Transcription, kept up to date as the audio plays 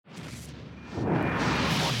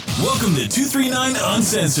Welcome to 239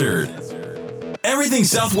 Uncensored. Everything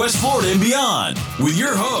Southwest Florida and beyond with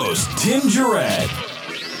your host, Tim Jarrett.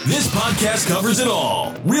 This podcast covers it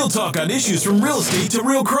all. Real talk on issues from real estate to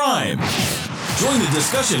real crime. Join the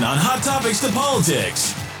discussion on hot topics to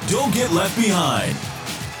politics. Don't get left behind.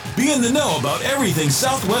 Be in the know about everything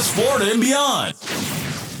Southwest Florida and beyond.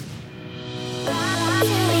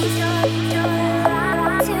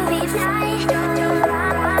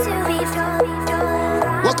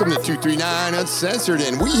 Welcome to 239 Uncensored,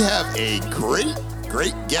 and we have a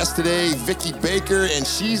great guest today, Vicki Baker, and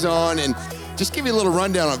she's on. And just give you a little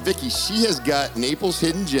rundown on Vicki. She has got Naples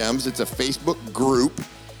Hidden Gems. It's a Facebook group,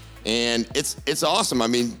 and it's awesome. I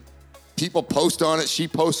mean, people post on it. She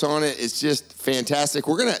posts on it. It's just fantastic.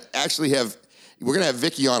 We're gonna have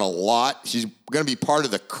Vicki on a lot. She's gonna be part of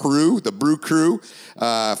the crew, the Brew Crew,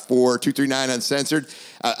 for 239 Uncensored.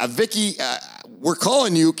 Vicki, we're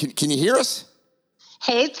calling you. Can you hear us?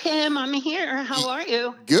 Hey, Tim, I'm here. How are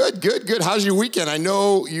you? Good. How's your weekend? I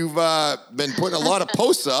know you've been putting a lot of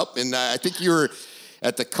posts up, and I think you were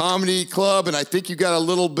at the comedy club, and I think you got a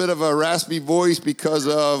little bit of a raspy voice because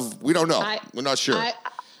of, we don't know. We're not sure.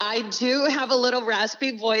 I do have a little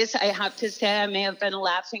raspy voice. I have to say I may have been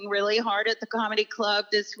laughing really hard at the comedy club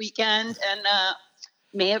this weekend and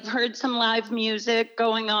may have heard some live music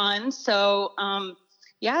going on. So,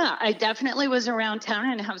 yeah, I definitely was around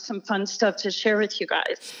town and have some fun stuff to share with you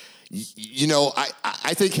guys. You know,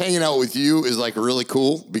 I think hanging out with you is like really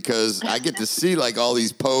cool because I get to see like all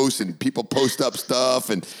these posts and people post up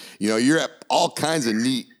stuff and, you know, you're at all kinds of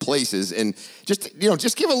neat places and just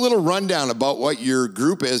give a little rundown about what your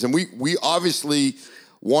group is. And we obviously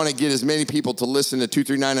want to get as many people to listen to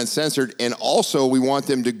 239 Uncensored, and also we want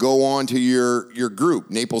them to go on to your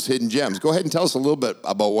group, Naples Hidden Gems. Go ahead and tell us a little bit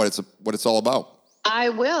about what it's all about. I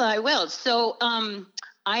will. So,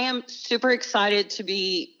 I am super excited to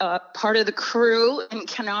be part of the crew and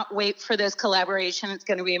cannot wait for this collaboration. It's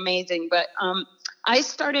going to be amazing. But I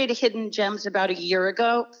started Hidden Gems about a year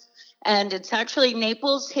ago, and it's actually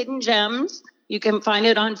Naples Hidden Gems. You can find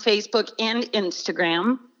it on Facebook and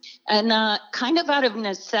Instagram. And kind of out of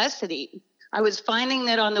necessity, I was finding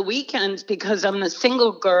that on the weekends, because I'm the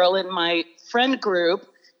single girl in my friend group,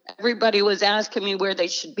 everybody was asking me where they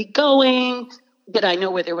should be going. Did I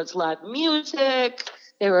know where there was live music?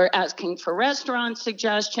 They were asking for restaurant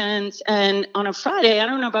suggestions. And on a Friday, I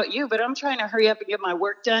don't know about you, but I'm trying to hurry up and get my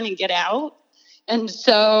work done and get out. And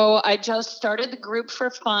so I just started the group for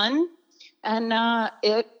fun, and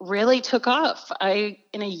it really took off. I,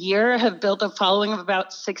 in a year, have built a following of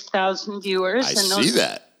about 6,000 viewers. I see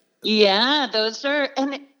that. Yeah, those are,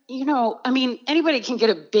 and you know, I mean, anybody can get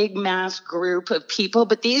a big mass group of people,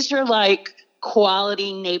 but these are like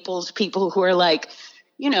quality Naples people who are like,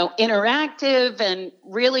 you know, interactive and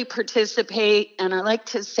really participate. And I like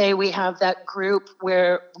to say we have that group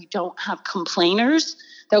where we don't have complainers.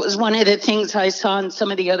 That was one of the things I saw in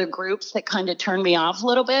some of the other groups that kind of turned me off a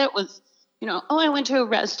little bit was, you know, I went to a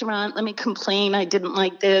restaurant, let me complain, I didn't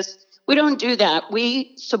like this. We don't do that.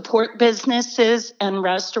 We support businesses and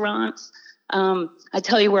restaurants. I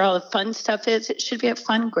tell you where all the fun stuff is. It should be a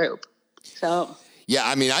fun group. So... Yeah,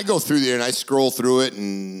 I mean, I go through there and I scroll through it,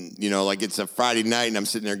 and you know, like it's a Friday night, and I'm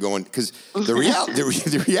sitting there going, because the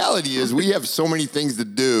reality is we have so many things to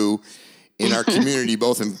do in our community,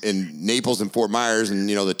 both in Naples and Fort Myers, and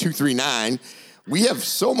you know, the 239. We have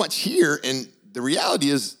so much here, and the reality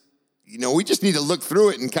is, you know, we just need to look through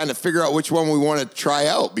it and kind of figure out which one we want to try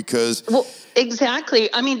out because. Well,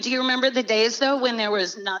 exactly. I mean, do you remember the days though when there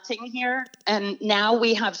was nothing here, and now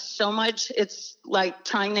we have so much? It's like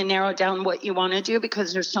trying to narrow down what you want to do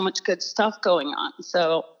because there's so much good stuff going on.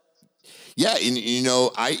 So. Yeah, and you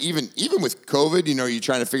know, I even with COVID, you know, you're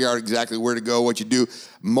trying to figure out exactly where to go, what you do.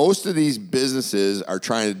 Most of these businesses are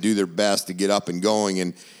trying to do their best to get up and going,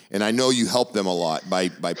 and I know you help them a lot by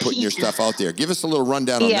putting your stuff out there. Give us a little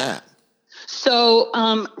rundown on that.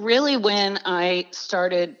 So really when I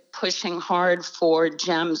started pushing hard for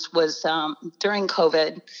gems was during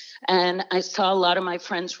COVID. And I saw a lot of my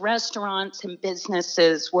friends' restaurants and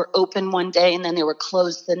businesses were open one day and then they were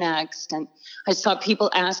closed the next. And I saw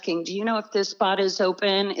people asking, do you know if this spot is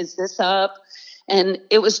open? Is this up? And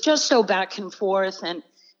it was just so back and forth. And,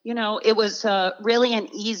 you know, it was really an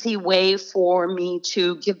easy way for me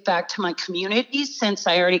to give back to my community since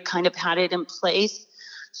I already kind of had it in place.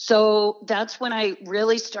 So that's when I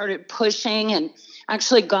really started pushing and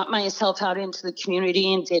actually got myself out into the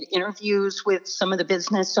community and did interviews with some of the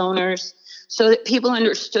business owners so that people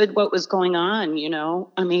understood what was going on, you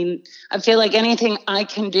know. I mean, I feel like anything I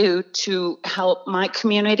can do to help my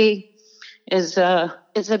community is a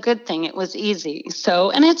good thing. It was easy.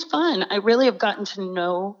 So, and it's fun. I really have gotten to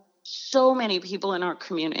know so many people in our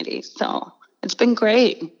community. So it's been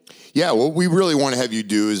great. Yeah, what we really want to have you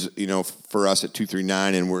do is, you know, for us at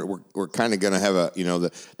 239, and we're kind of going to have a, you know,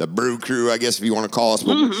 the brew crew, I guess, if you want to call us.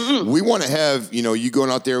 But we want to have, you know, you going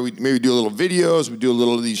out there. We maybe do a little videos. We do a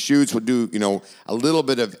little of these shoots. We'll do, you know, a little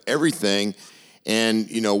bit of everything. And,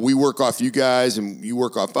 you know, we work off you guys and you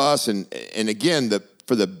work off us. And again,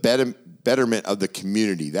 for the betterment of the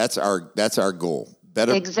community. That's our goal.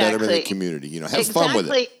 Betterment of the community. You know, have fun with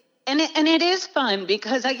it. And it is fun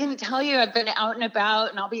because I can tell you I've been out and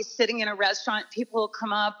about and I'll be sitting in a restaurant. People will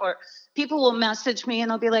come up or people will message me and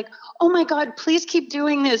they'll be like, oh, my God, please keep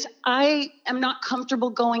doing this. I am not comfortable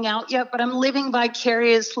going out yet, but I'm living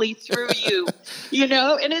vicariously through you, you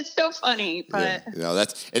know, and it's so funny. But yeah, you know,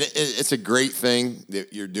 it's a great thing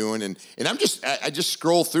that you're doing. And I just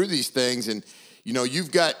scroll through these things and, you know,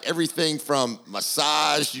 you've got everything from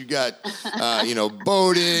massage, you got, you know,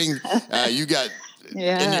 boating, you got.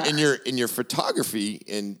 Yeah. In your photography,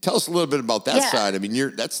 and tell us a little bit about that side. I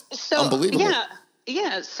mean, that's unbelievable.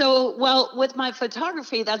 Yeah. So, well, with my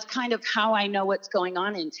photography, that's kind of how I know what's going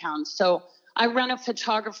on in town. So I run a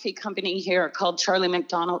photography company here called Charlie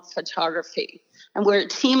McDonald Photography, and we're a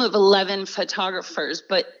team of 11 photographers,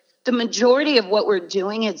 but the majority of what we're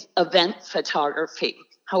doing is event photography.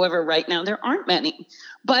 However, right now there aren't many,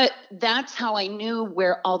 but that's how I knew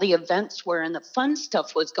where all the events were and the fun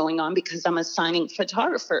stuff was going on because I'm assigning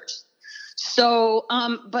photographers. So,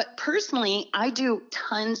 but personally, I do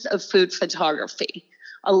tons of food photography.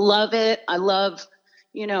 I love it. I love,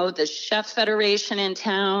 you know, the Chef Federation in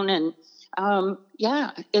town. And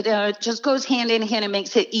it just goes hand in hand. It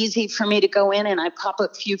makes it easy for me to go in and I pop a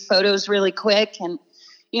few photos really quick. And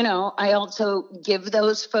you know, I also give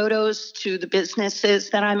those photos to the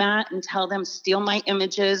businesses that I'm at and tell them, steal my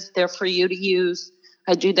images. They're for you to use.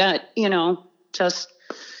 I do that, you know, just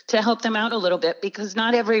to help them out a little bit because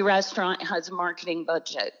not every restaurant has a marketing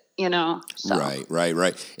budget, you know. So.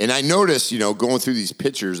 Right. And I noticed, you know, going through these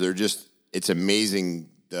pictures, it's amazing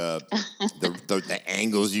the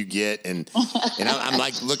angles you get. And I'm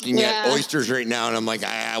like looking at oysters right now and I'm like,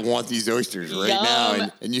 I want these oysters right now.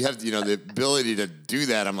 And you have, you know, the ability to do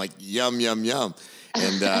that. I'm like, yum, yum, yum.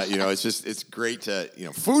 And, you know, it's great to, you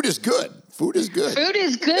know, food is good,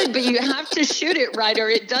 but you have to shoot it right or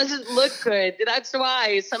it doesn't look good. That's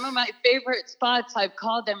why some of my favorite spots, I've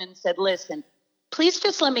called them and said, listen, please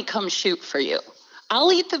just let me come shoot for you.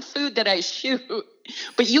 I'll eat the food that I shoot,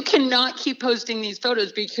 but you cannot keep posting these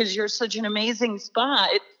photos because you're such an amazing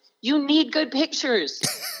spot. You need good pictures.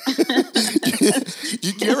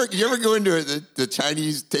 you ever go into the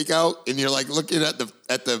Chinese takeout and you're like looking at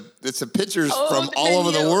it's the pictures from all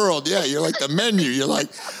over the world. Yeah, you're like the menu. You're like,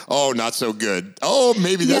 oh, not so good. Oh,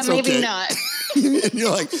 maybe that's okay. Maybe not. And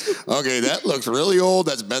you're like, okay, that looks really old.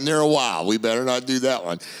 That's been there a while. We better not do that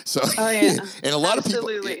one. So, and a lot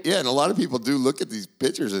of people do look at these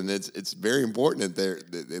pictures, and it's very important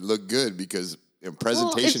that they look good because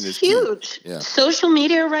presentation is huge. Key. Yeah. Social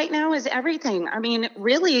media right now is everything. I mean,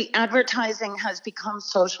 really, advertising has become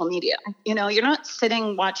social media. You know, you're not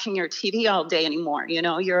sitting watching your TV all day anymore. You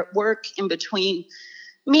know, you're at work in between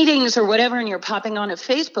meetings or whatever, and you're popping on a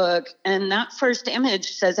Facebook, and that first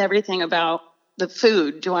image says everything about the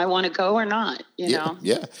food. Do I want to go or not? You know?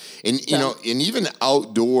 Yeah. And, you know, and even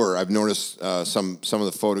outdoor, I've noticed some of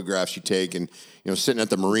the photographs you take and, you know, sitting at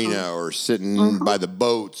the marina or sitting by the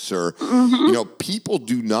boats or, you know, people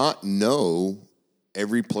do not know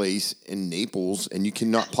every place in Naples and you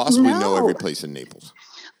cannot possibly know every place in Naples.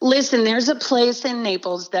 Listen, there's a place in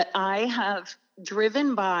Naples that I have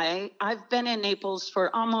driven by. I've been in Naples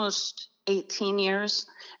for almost 18 years.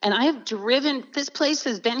 And I have driven, this place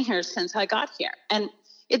has been here since I got here. And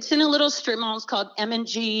it's in a little strip mall. It's called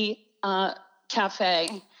M&G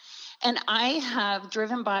Cafe. And I have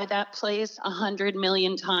driven by that place 100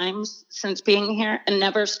 million times since being here and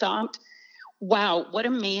never stopped. Wow, what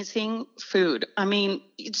amazing food. I mean,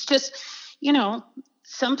 it's just, you know,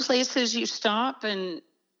 some places you stop and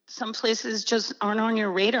some places just aren't on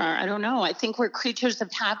your radar. I don't know. I think we're creatures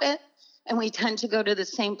of habit and we tend to go to the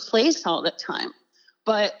same place all the time.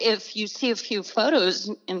 But if you see a few photos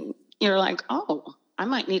and you're like, oh, I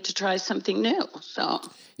might need to try something new. So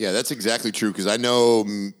yeah, that's exactly true. Because I know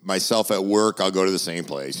myself at work, I'll go to the same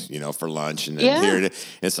place, you know, for lunch, and then here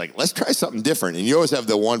it's like, let's try something different. And you always have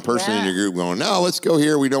the one person in your group going, no, let's go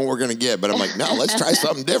here. We know what we're going to get. But I'm like, no, let's try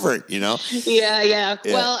something different. You know? Yeah.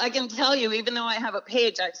 Well, I can tell you, even though I have a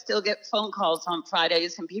page, I still get phone calls on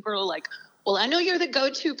Fridays, and people are like, well, I know you're the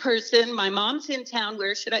go-to person. My mom's in town.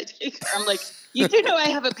 Where should I take her? I'm like, you do know I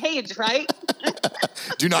have a page, right?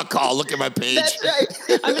 Do not call. Look at my page. That's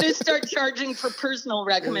right. I'm going to start charging for personal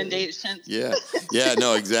recommendations. Yeah.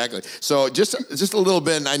 No, exactly. So just a little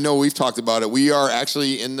bit, and I know we've talked about it. We are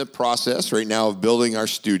actually in the process right now of building our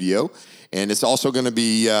studio. And it's also going to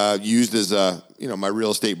be used as my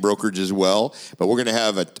real estate brokerage as well. But we're going to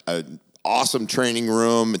have a awesome training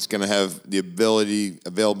room. It's going to have the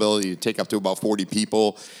availability to take up to about 40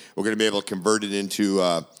 people. We're going to be able to convert it into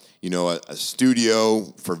a studio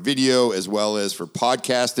for video as well as for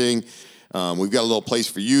podcasting. We've got a little place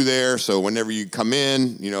for you there, so whenever you come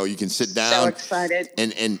in, you can sit down. So excited!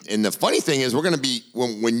 And the funny thing is, we're going to be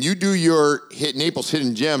when you do your Naples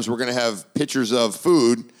Hidden Gems, we're going to have pictures of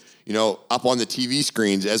food, up on the TV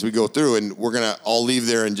screens as we go through, and we're going to all leave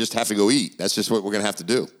there and just have to go eat. That's just what we're going to have to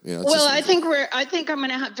do. I think I'm going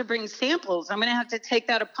to have to bring samples. I'm going to have to take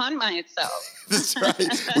that upon myself. That's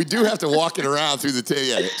right. We do have to walk it around through the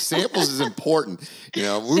table. Yeah, samples is important. We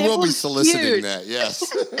will be soliciting huge. that. Yes.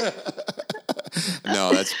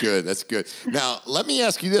 No, that's good. That's good. Now, let me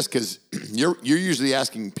ask you this, because you're usually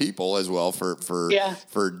asking people as well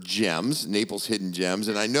for gems, Naples Hidden Gems,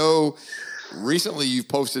 and I know recently you've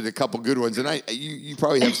posted a couple good ones, and you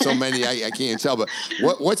probably have so many I can't tell. But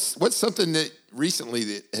what's something that recently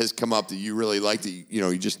that has come up that you really like? That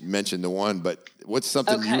you just mentioned the one, but what's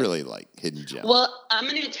something you really like? Hidden gem. Well, I'm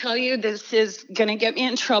going to tell you, this is going to get me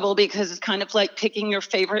in trouble because it's kind of like picking your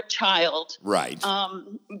favorite child. Right.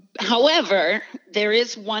 However, there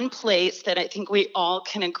is one place that I think we all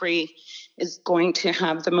can agree is going to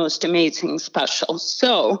have the most amazing special.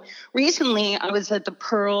 So recently I was at the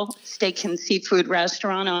Pearl Steak and Seafood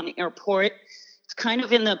restaurant on Airport. It's kind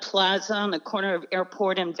of in the plaza on the corner of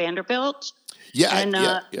Airport and Vanderbilt. Yeah. And,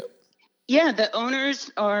 yeah. The owners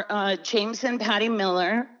are James and Patty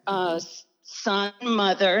Miller, son,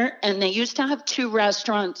 mother, and they used to have 2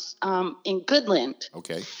 restaurants in Goodland.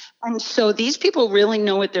 Okay. And so these people really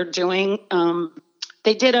know what they're doing.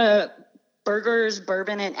 They did a burgers,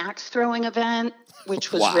 bourbon, and axe throwing event,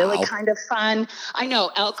 which was really kind of fun. I know,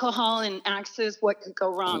 alcohol and axes, what could go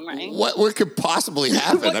wrong, right? What could possibly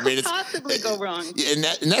happen? What could possibly go wrong?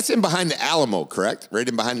 And that's in behind the Alamo, correct? Right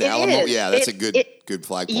in behind the Alamo? Is. Yeah, that's a good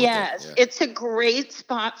flagpole. Yes, yeah. It's a great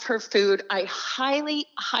spot for food. I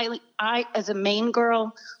as a Maine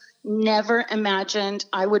girl, never imagined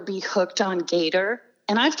I would be hooked on gator.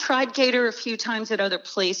 And I've tried gator a few times at other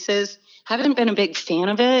places. Haven't been a big fan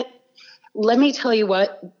of it. Let me tell you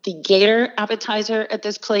what, the gator appetizer at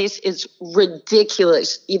this place is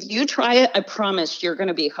ridiculous. If you try it, I promise you're going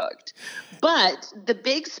to be hooked. But the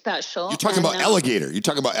big special... You're talking about alligator. You're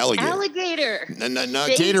talking about alligator. Alligator.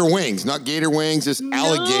 Not gator wings. Not gator wings. It's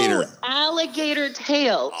alligator. Alligator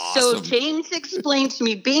tail. Awesome. So James explained to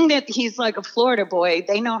me, being that he's like a Florida boy,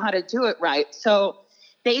 they know how to do it right. So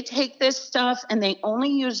they take this stuff and they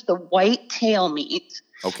only use the white tail meat.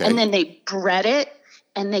 Okay. And then they bread it.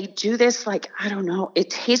 And they do this I don't know, it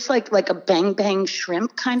tastes like a bang bang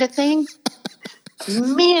shrimp kind of thing.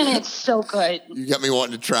 Man, it's so good. You got me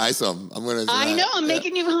wanting to try some. I know, I'm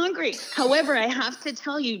making you hungry. However, I have to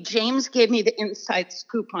tell you, James gave me the inside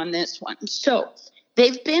scoop on this one. So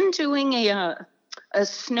they've been doing a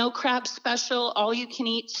snow crab special, all you can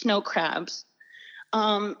eat snow crabs.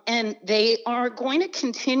 And they are going to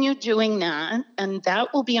continue doing that. And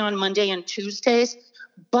that will be on Monday and Tuesdays.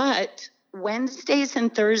 But Wednesdays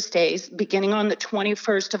and Thursdays, beginning on the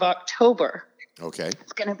 21st of October. Okay.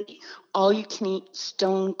 It's going to be all you can eat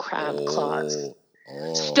stone crab claws.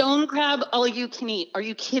 Oh. Stone crab, all you can eat. Are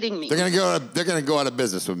you kidding me? They're gonna go out of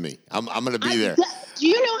business with me. I'm gonna be there. Do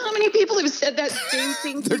you know how many people have said that same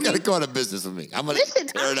thing to They're me? gonna go out of business with me. I'm gonna Listen,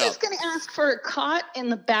 tear I'm it up. just gonna ask for a cot in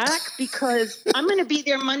the back because I'm gonna be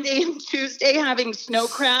there Monday and Tuesday having snow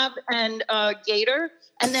crab and gator.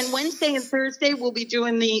 And then Wednesday and Thursday, we'll be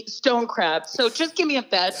doing the stone crab. So just give me a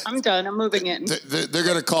bet. I'm done. I'm moving in. They're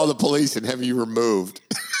going to call the police and have you removed.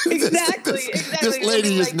 Exactly. This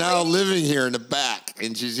lady is now living here in the back,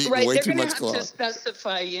 and she's eating way too much They're going to have to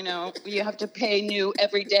specify, you have to pay new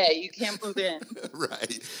every day. You can't move in.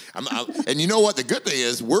 Right. And you know what? The good thing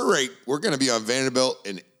is we're going to be on Vanderbilt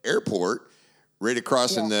and Airport, right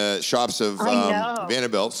across in the shops of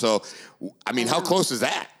Vanderbilt. So, how close is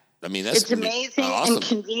that? It's amazing and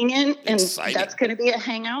convenient, and that's going to be a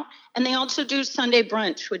hangout. And they also do Sunday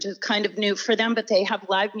brunch, which is kind of new for them, but they have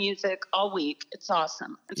live music all week. It's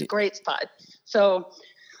awesome. It's a great spot. So,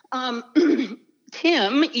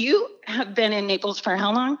 Tim, you have been in Naples for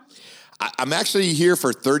how long? I'm actually here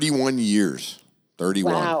for 31 years.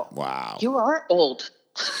 31. Wow. You are old.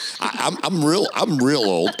 I'm real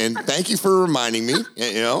old, and thank you for reminding me.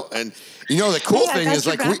 And the cool thing is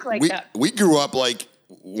we grew up like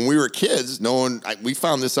when we were kids. We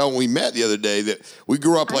found this out when we met the other day that we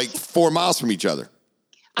grew up like 4 miles from each other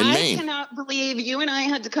in Maine. I cannot believe you and I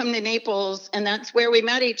had to come to Naples, and that's where we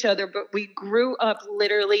met each other. But we grew up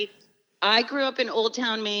literally. I grew up in Old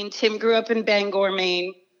Town, Maine. Tim grew up in Bangor,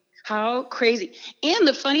 Maine. How crazy! And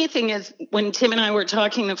the funny thing is, when Tim and I were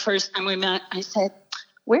talking the first time we met, I said,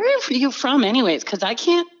 "Where are you from, anyways? Because I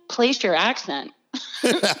can't place your accent."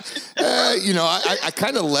 I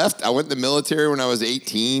kind of left. I went in the military when I was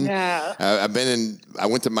 18. Yeah. I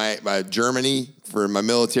went to Germany for my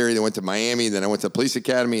military. Then went to Miami. Then I went to the police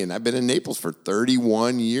academy, and I've been in Naples for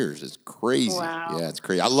 31 years. It's crazy. Wow. Yeah, it's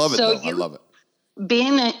crazy. I love it, though. I love it.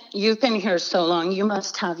 Being that you've been here so long, you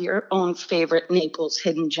must have your own favorite Naples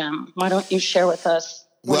hidden gem. Why don't you share with us?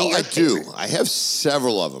 Well, I do. I have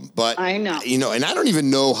several of them, but I know. And I don't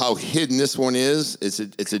even know how hidden this one is. It's a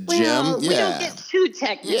gem. We don't get too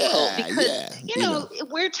technical because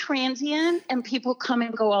we're transient and people come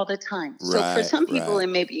and go all the time. So for some people, it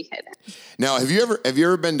may be hidden. Now, have you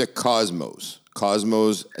ever been to Cosmo's?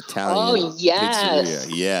 Cosmo's Italian. Oh yes,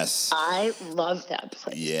 pizzeria. Yes. I love that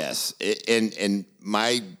place. Yes, and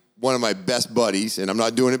one of my best buddies, and I'm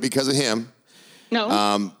not doing it because of him.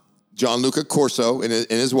 No. Gianluca Corso and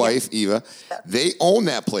his wife, Eva, they own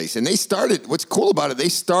that place. And they started, what's cool about it, they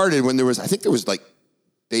started when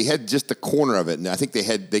they had just the corner of it. And I think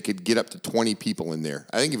they could get up to 20 people in there.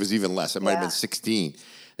 I think it was even less. It might have been 16.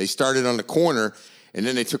 They started on the corner, and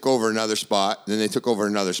then they took over another spot. And then they took over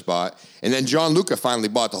another spot. And then Gianluca finally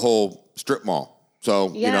bought the whole strip mall.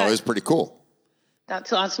 So, it was pretty cool.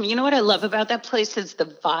 That's awesome. You know what I love about that place is the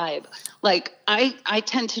vibe. Like, I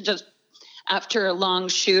tend to just, after a long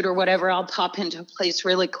shoot or whatever, I'll pop into a place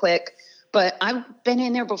really quick. But I've been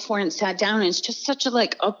in there before and sat down, and it's just such a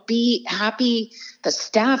upbeat, happy. The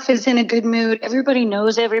staff is in a good mood. Everybody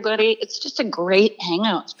knows everybody. It's just a great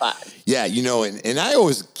hangout spot. Yeah, and I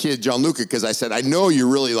always kid Gianluca because I said, I know you're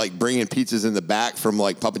really bringing pizzas in the back from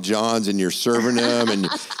Papa John's and you're serving them and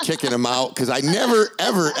kicking them out because I never,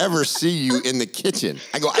 ever, ever see you in the kitchen.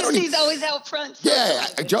 I go, he's always out front.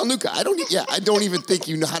 So Gianluca, I don't even think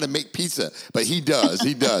you know how to make pizza, but he does.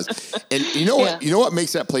 And you know what? You know what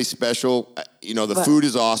makes that place special? The food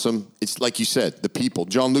is awesome. It's like you said, the people.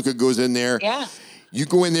 Gianluca goes in there. Yeah. You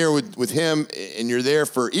go in there with him, and you're there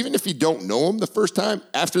for, even if you don't know him the first time,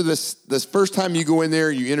 after this first time you go in there,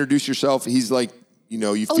 you introduce yourself, he's like,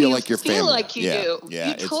 you feel like your family. You feel like you do. Yeah,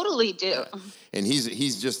 you totally do. Yeah. And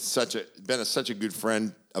he's just been such a good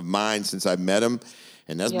friend of mine since I've met him,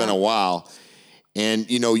 and that's been a while. And,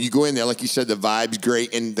 you go in there, like you said, the vibe's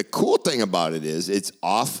great. And the cool thing about it is it's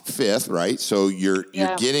off Fifth, right? So you're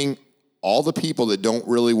getting all the people that don't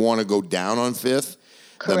really want to go down on Fifth.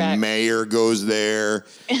 Correct. The mayor goes there,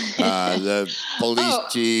 the police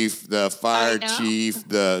chief, the fire chief,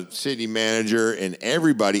 the city manager, and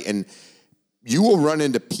everybody. And you will run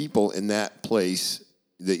into people in that place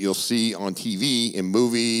that you'll see on TV in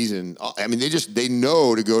movies. And they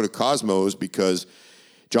know to go to Cosmo's because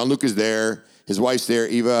Gianluca's there, his wife's there,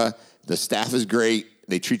 Eva. The staff is great.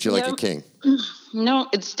 They treat you like a king. No,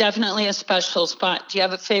 it's definitely a special spot. Do you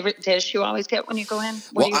have a favorite dish you always get when you go in?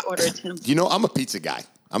 What do you order, Tim? I'm a pizza guy.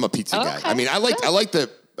 guy. I mean, I like the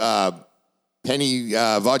penny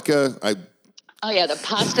vodka. The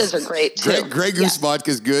pastas are great too. Grey Goose vodka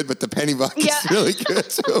is good, but the penny vodka is really good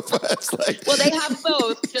too. Well, they have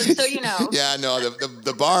both, just so you know. Yeah, no,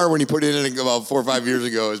 the bar when you put it in about 4 or 5 years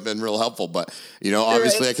ago has been real helpful. But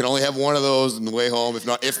obviously I can only have one of those on the way home,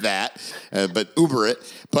 if that. But Uber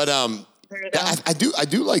it. But I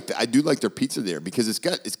do like their pizza there because it's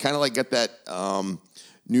kind of got that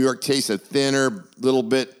New York taste, a thinner, little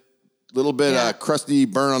bit crusty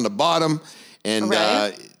burn on the bottom, and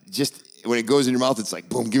just. When it goes in your mouth, it's like,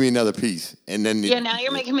 boom, give me another piece. And then now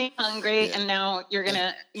you're making me hungry, and now you're going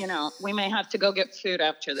to, we may have to go get food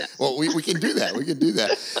after this. Well, we can do that.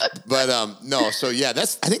 But,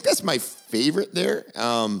 I think that's my favorite there.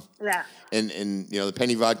 And the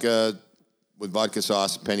penny vodka with vodka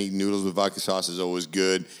sauce, penny noodles with vodka sauce is always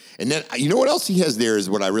good. And then, you know what else he has there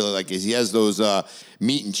is what I really like is he has those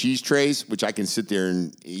meat and cheese trays, which I can sit there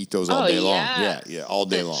and eat those all day long. Yeah, all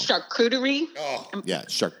day long. Charcuterie. Oh, yeah,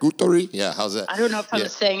 charcuterie. Yeah, how's that? I don't know if I'm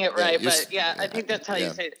saying it right, but I think that's how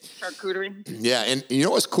you say it, charcuterie. Yeah, and you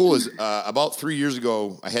know what's cool is about 3 years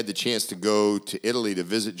ago, I had the chance to go to Italy to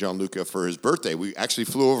visit Gianluca for his birthday. We actually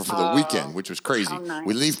flew over for the weekend, which was crazy. Nice.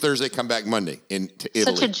 We leave Thursday, come back Monday to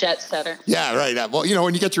Italy. Such a jet setter. Yeah, right. Well,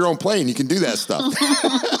 when you get your own plane, you can do that stuff.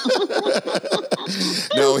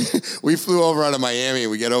 No, we flew over out of Miami,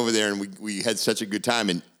 and we get over there, and we had such a good time.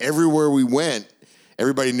 And everywhere we went,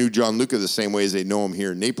 everybody knew Gianluca the same way as they know him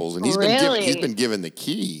here in Naples. And he's been given the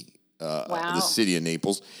key of the city of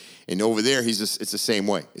Naples. And over there, it's the same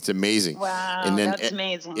way. It's amazing. Wow, and then, that's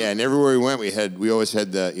amazing. Yeah, and everywhere we went, we always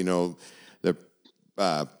had the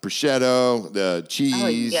prosciutto, the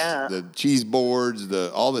cheese, the cheese boards,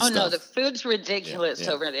 all the stuff. Oh no, the food's ridiculous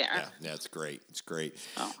over there. Yeah, it's great. It's great.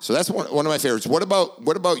 Oh. So that's one of my favorites. What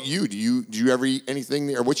about you? Do you ever eat anything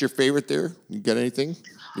there? What's your favorite there? You got anything?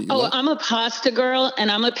 Like? I'm a pasta girl, and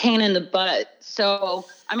I'm a pain in the butt. So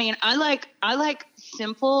I mean, I like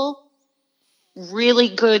simple. Really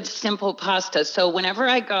good, simple pasta. So whenever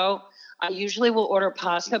I go, I usually will order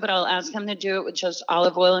pasta, but I'll ask them to do it with just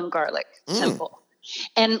olive oil and garlic. Simple.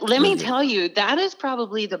 And let me tell you, that is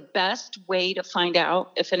probably the best way to find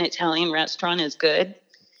out if an Italian restaurant is good.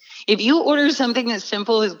 If you order something as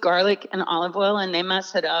simple as garlic and olive oil and they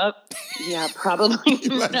mess it up, yeah, probably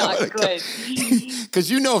not good.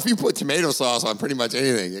 Because if you put tomato sauce on pretty much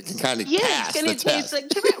anything, it can kind of it's going to taste like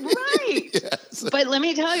right. Yes. But let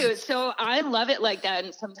me tell you, so I love it like that,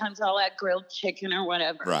 and sometimes I'll add grilled chicken or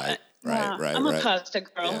whatever. Right. I'm a pasta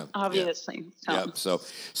girl, obviously. Yeah. So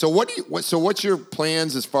what's your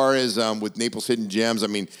plans as far as with Naples Hidden Gems? I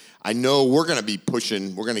mean, I know we're going to be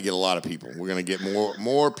pushing. We're going to get a lot of people. We're going to get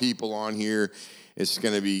more people on here. It's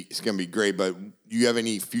going to be great. But do you have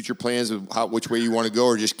any future plans of which way you want to go,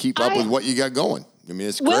 or just keep up with what you got going? I mean,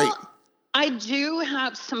 it's great. I do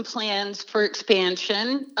have some plans for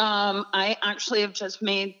expansion. I actually have just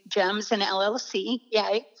made Gems and LLC.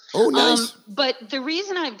 Yay. Oh, nice. But the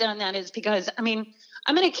reason I've done that is because, I mean,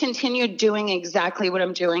 I'm going to continue doing exactly what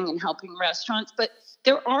I'm doing and helping restaurants, but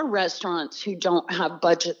there are restaurants who don't have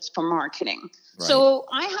budgets for marketing. Right. So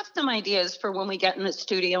I have some ideas for when we get in the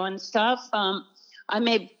studio and stuff. I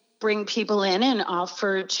may bring people in and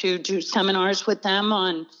offer to do seminars with them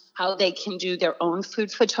on how they can do their own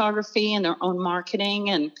food photography and their own marketing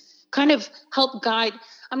and kind of help guide.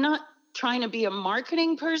 I'm not trying to be a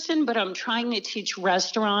marketing person, but I'm trying to teach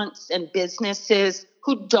restaurants and businesses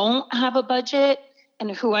who don't have a budget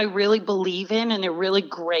and who I really believe in and they're really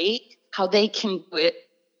great, how they can do it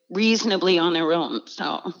reasonably on their own.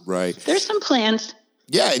 So there's some plans.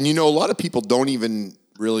 Yeah, and a lot of people don't even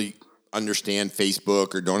really understand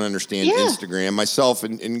Facebook or don't understand Instagram, myself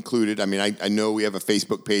included. I mean, I know we have a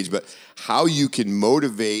Facebook page, but how you can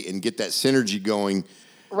motivate and get that synergy going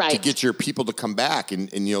to get your people to come back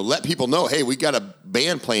and let people know, hey, we got a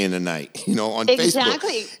band playing tonight, on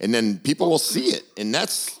Facebook. And then people will see it. And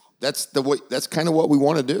that's kind of what we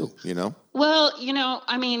want to do, Well,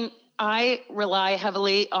 I mean, I rely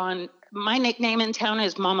heavily on my nickname in town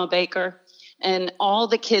is Mama Baker. And all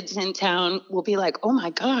the kids in town will be like, oh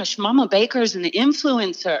my gosh, Mama Baker's an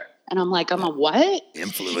influencer. And I'm like, I'm a what?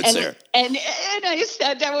 Influencer. And I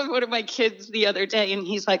sat down with one of my kids the other day and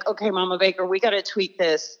he's like, okay, Mama Baker, we got to tweak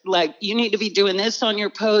this. Like, you need to be doing this on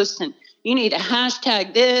your posts and you need to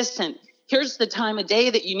hashtag this. And here's the time of day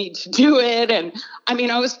that you need to do it. And I mean,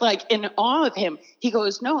 I was like in awe of him. He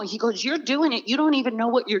goes, you're doing it. You don't even know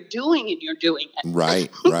what you're doing and you're doing it. Right.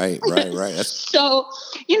 So,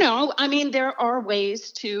 I mean, there are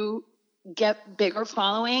ways to get bigger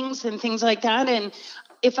followings and things like that. And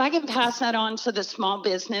if I can pass that on to the small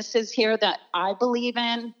businesses here that I believe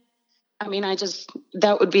in, I mean,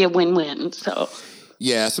 that would be a win-win. So.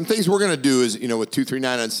 Yeah, some things we're going to do is, with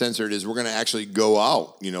 239 Uncensored is we're going to actually go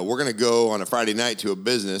out. We're going to go on a Friday night to a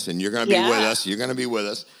business and you're going to be with us. You're going to be with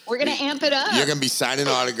us. We're going to amp it up. You're going to be signing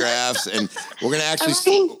autographs and we're going to actually,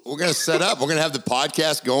 we're going to set up. We're going to have the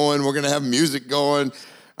podcast going. We're going to have music going.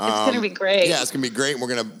 It's going to be great. Yeah, it's going to be great. And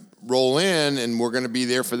we're going to roll in and we're going to be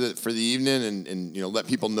there for the evening and let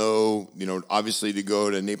people know, obviously to go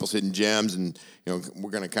to Naples Hidden Gems and, we're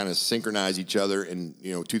going to kind of synchronize each other and,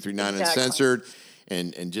 239 Uncensored.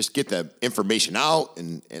 And just get the information out.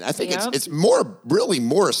 And I think it's really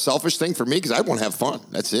more a selfish thing for me because I want to have fun.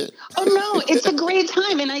 That's it. Oh, no, it's a great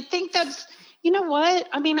time. And I think that's, you know what?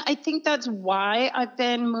 I mean, I think that's why I've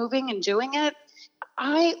been moving and doing it.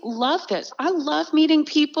 I love this. I love meeting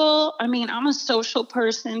people. I mean, I'm a social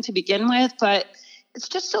person to begin with, but it's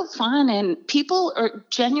just so fun. And people are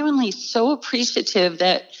genuinely so appreciative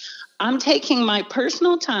that I'm taking my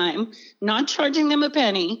personal time, not charging them a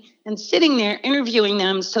penny, and sitting there interviewing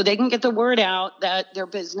them so they can get the word out that their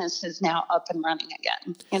business is now up and running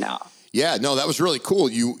again, Yeah, no, that was really cool.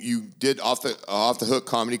 You did Off the Hook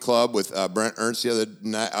Comedy Club with Brent Ernst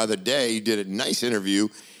the other day. You did a nice interview.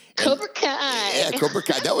 Cobra Kai. Yeah, Cobra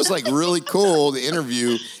Kai. That was like really cool, the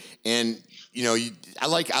interview. And I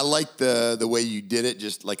like the way you did it,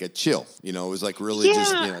 just like a chill. It was like really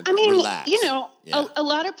just relax. A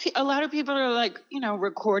lot of people are like,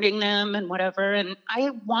 recording them and whatever, and I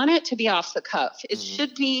want it to be off the cuff. It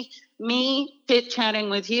should be me chit-chatting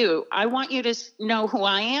with you. I want you to know who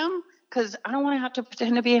I am, because I don't want to have to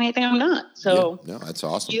pretend to be anything I'm not. So no, that's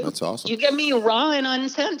awesome. That's awesome. You get me raw and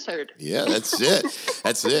uncensored. Yeah, that's it.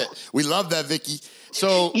 That's it. We love that, Vicky.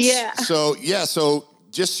 So just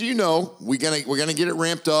so you know, we're gonna get it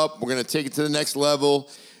ramped up. We're gonna take it to the next level.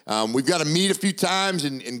 We've got to meet a few times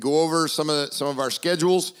and go over some of our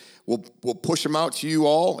schedules. We'll push them out to you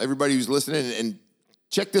all, everybody who's listening, and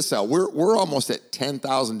check this out. We're almost at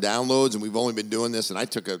 10,000 downloads, and we've only been doing this. And I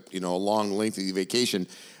took a long, lengthy vacation.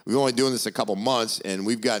 We've only doing this a couple months, and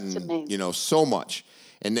we've gotten so much.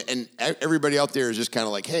 And everybody out there is just kind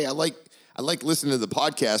of like, hey, I like listening to the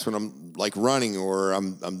podcast when I'm like running, or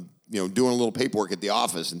I'm doing a little paperwork at the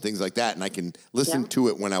office and things like that, and I can listen to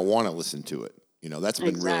it when I want to listen to it. That's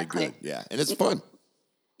been really good. Yeah, and it's fun.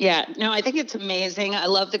 Yeah, no, I think it's amazing. I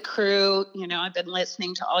love the crew. I've been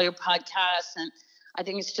listening to all your podcasts, and I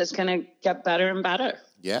think it's just going to get better and better.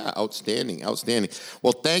 Yeah, outstanding.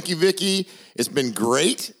 Well, thank you, Vicky. It's been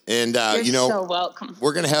great, and You're so welcome.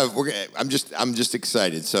 I'm just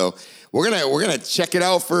excited. So we're gonna check it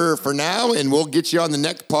out for now, and we'll get you on the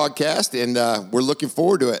next podcast, and we're looking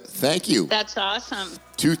forward to it. Thank you. That's awesome.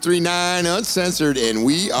 239 Uncensored, and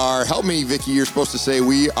we are. Help me, Vicky. You're supposed to say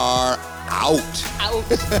we are out.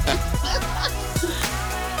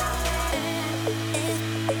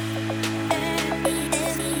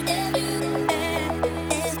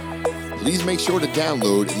 Please make sure to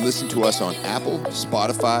download and listen to us on Apple,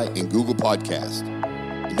 Spotify, and Google Podcasts.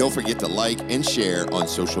 And don't forget to like and share on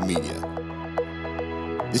social media.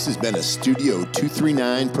 This has been a Studio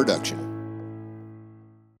 239 production.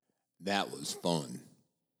 That was fun.